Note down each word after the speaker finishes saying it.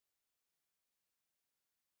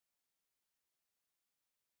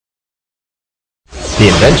The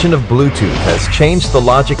invention of Bluetooth has changed the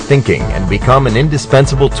logic thinking and become an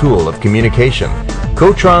indispensable tool of communication.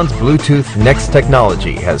 COTRON's Bluetooth Next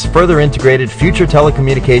technology has further integrated future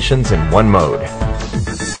telecommunications in one mode.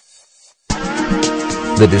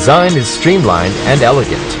 The design is streamlined and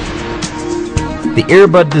elegant. The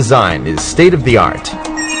earbud design is state-of-the-art.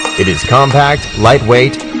 It is compact,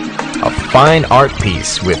 lightweight, a fine art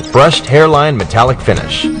piece with brushed hairline metallic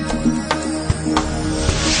finish.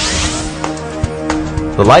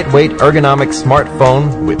 The lightweight ergonomic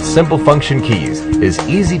smartphone with simple function keys is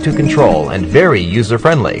easy to control and very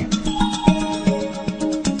user-friendly.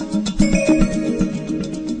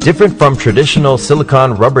 Different from traditional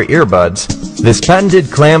silicone rubber earbuds, this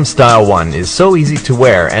patented clam-style one is so easy to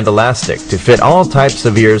wear and elastic to fit all types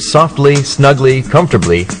of ears softly, snugly,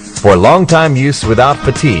 comfortably for long-time use without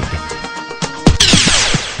fatigue.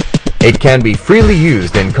 It can be freely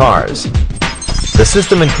used in cars. The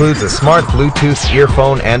system includes a smart Bluetooth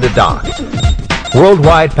earphone and a dock.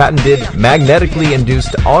 Worldwide patented magnetically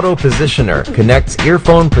induced auto positioner connects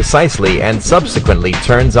earphone precisely and subsequently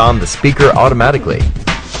turns on the speaker automatically.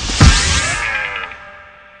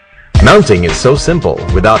 Mounting is so simple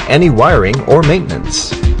without any wiring or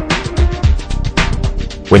maintenance.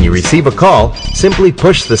 When you receive a call, simply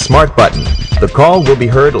push the smart button. The call will be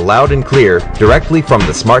heard loud and clear directly from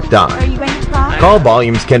the smart dock. Call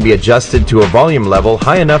volumes can be adjusted to a volume level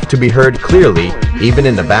high enough to be heard clearly, even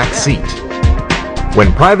in the back seat.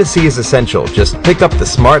 When privacy is essential, just pick up the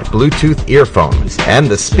smart Bluetooth earphones and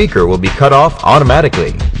the speaker will be cut off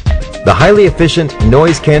automatically. The highly efficient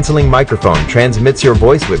noise-canceling microphone transmits your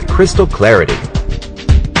voice with crystal clarity.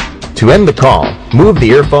 To end the call, move the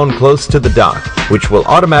earphone close to the dock, which will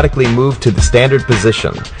automatically move to the standard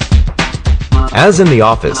position. As in the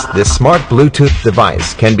office, this smart Bluetooth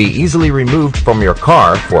device can be easily removed from your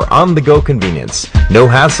car for on-the-go convenience. No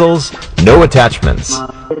hassles, no attachments.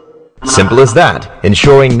 Simple as that,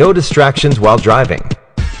 ensuring no distractions while driving.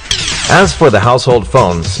 As for the household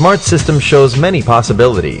phone, Smart System shows many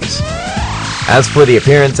possibilities. As for the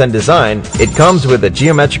appearance and design, it comes with a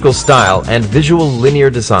geometrical style and visual linear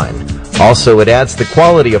design. Also, it adds the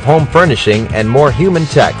quality of home furnishing and more human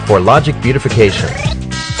tech for logic beautification.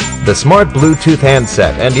 The smart Bluetooth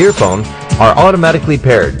handset and earphone are automatically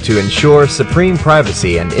paired to ensure supreme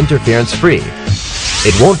privacy and interference-free.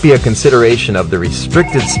 It won't be a consideration of the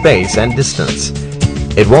restricted space and distance.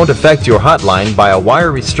 It won't affect your hotline by a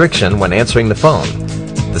wire restriction when answering the phone.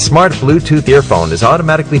 The smart Bluetooth earphone is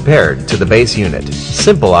automatically paired to the base unit.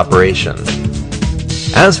 Simple operation.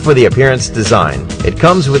 As for the appearance design, it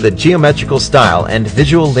comes with a geometrical style and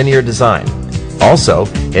visual linear design. Also,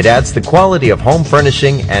 it adds the quality of home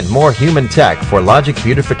furnishing and more human tech for logic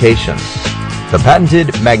beautification. The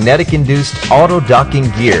patented magnetic-induced auto-docking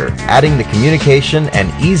gear, adding the communication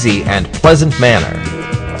an easy and pleasant manner.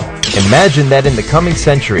 Imagine that in the coming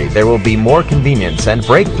century there will be more convenience and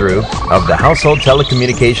breakthrough of the household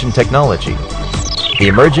telecommunication technology. The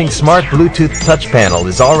emerging smart Bluetooth touch panel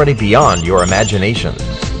is already beyond your imagination.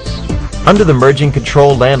 Under the merging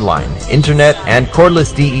control landline, internet, and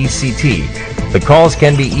cordless DECT, the calls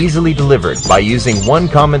can be easily delivered by using one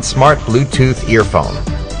common smart Bluetooth earphone.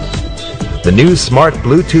 The new smart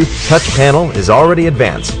Bluetooth touch panel is already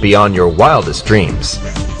advanced beyond your wildest dreams.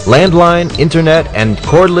 Landline, internet, and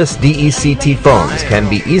cordless DECT phones can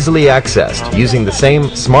be easily accessed using the same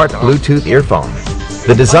smart Bluetooth earphone.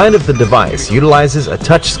 The design of the device utilizes a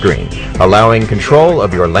touchscreen, allowing control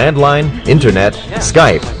of your landline, internet,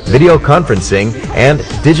 Skype, video conferencing, and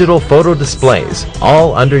digital photo displays,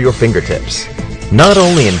 all under your fingertips. Not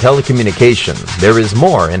only in telecommunication, there is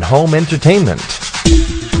more in home entertainment.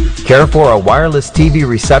 Care for a wireless TV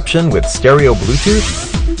reception with stereo Bluetooth?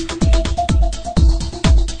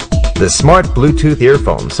 The smart Bluetooth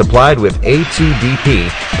earphone supplied with A2DP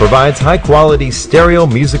provides high-quality stereo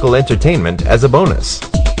musical entertainment as a bonus.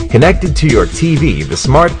 Connected to your TV, the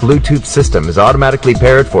smart Bluetooth system is automatically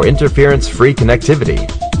paired for interference-free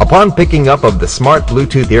connectivity. Upon picking up of the smart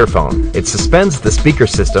Bluetooth earphone, it suspends the speaker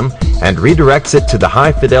system and redirects it to the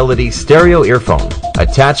high-fidelity stereo earphone,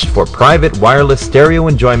 attached for private wireless stereo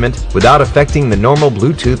enjoyment without affecting the normal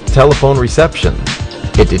Bluetooth telephone reception.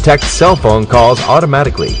 It detects cell phone calls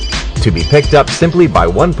automatically, to be picked up simply by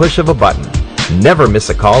one push of a button. Never miss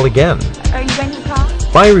a call again. Are you ready to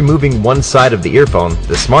talk? By removing one side of the earphone,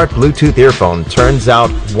 the smart Bluetooth earphone turns out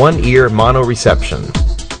one-ear mono reception.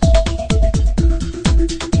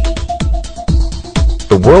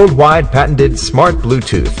 The worldwide patented smart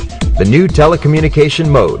Bluetooth, the new telecommunication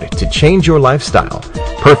mode to change your lifestyle.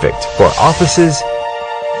 Perfect for offices,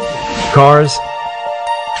 cars,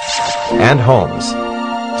 and homes.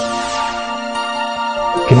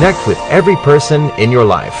 connect with every person in your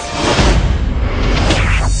life.